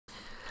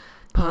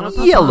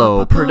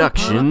Yellow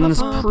Productions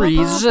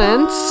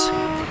presents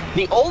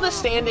the oldest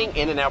standing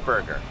In-N-Out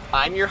Burger.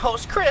 I'm your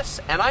host,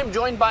 Chris, and I'm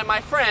joined by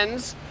my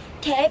friends,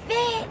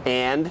 Kevin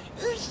and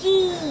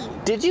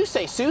Sushi. Did you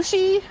say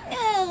sushi?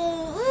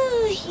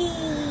 Oh,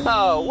 sushi.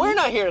 Oh, we're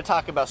not here to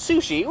talk about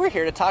sushi. We're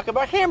here to talk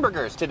about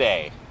hamburgers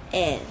today.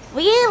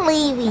 We're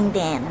leaving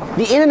them.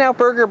 The In-N-Out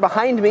Burger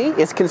behind me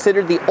is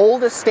considered the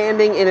oldest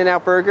standing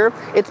In-N-Out Burger.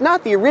 It's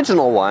not the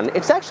original one.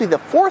 It's actually the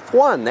fourth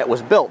one that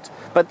was built,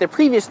 but the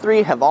previous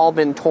three have all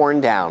been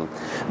torn down.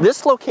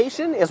 This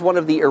location is one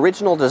of the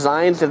original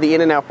designs of the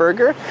In-N-Out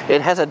Burger. It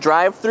has a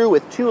drive-through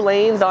with 2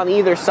 lanes on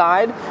either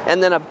side,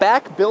 and then a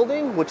back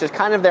building, which is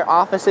kind of their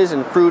offices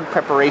and food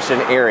preparation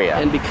area.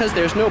 And because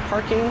there's no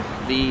parking,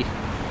 the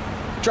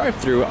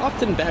drive-through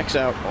often backs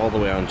out all the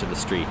way onto the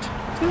street.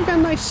 So they've got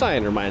a nice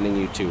sign reminding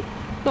you to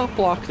not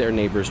block their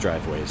neighbors'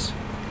 driveways.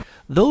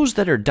 Those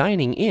that are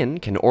dining in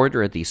can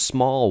order at the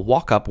small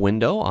walk-up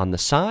window on the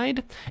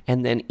side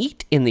and then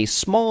eat in the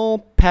small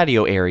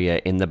patio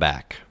area in the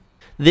back.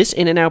 This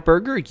In-N-Out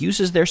Burger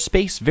uses their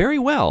space very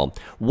well.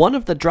 One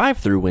of the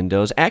drive-through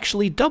windows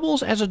actually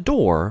doubles as a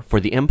door for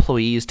the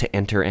employees to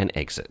enter and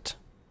exit.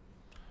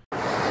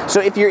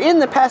 So if you're in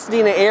the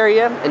Pasadena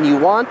area and you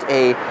want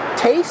a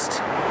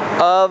taste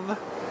of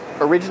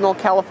original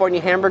California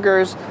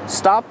hamburgers,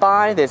 stop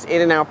by this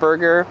In-N-Out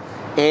Burger.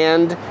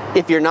 And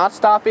if you're not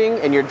stopping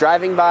and you're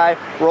driving by,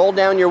 roll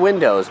down your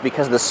windows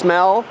because the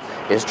smell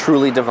is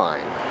truly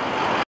divine.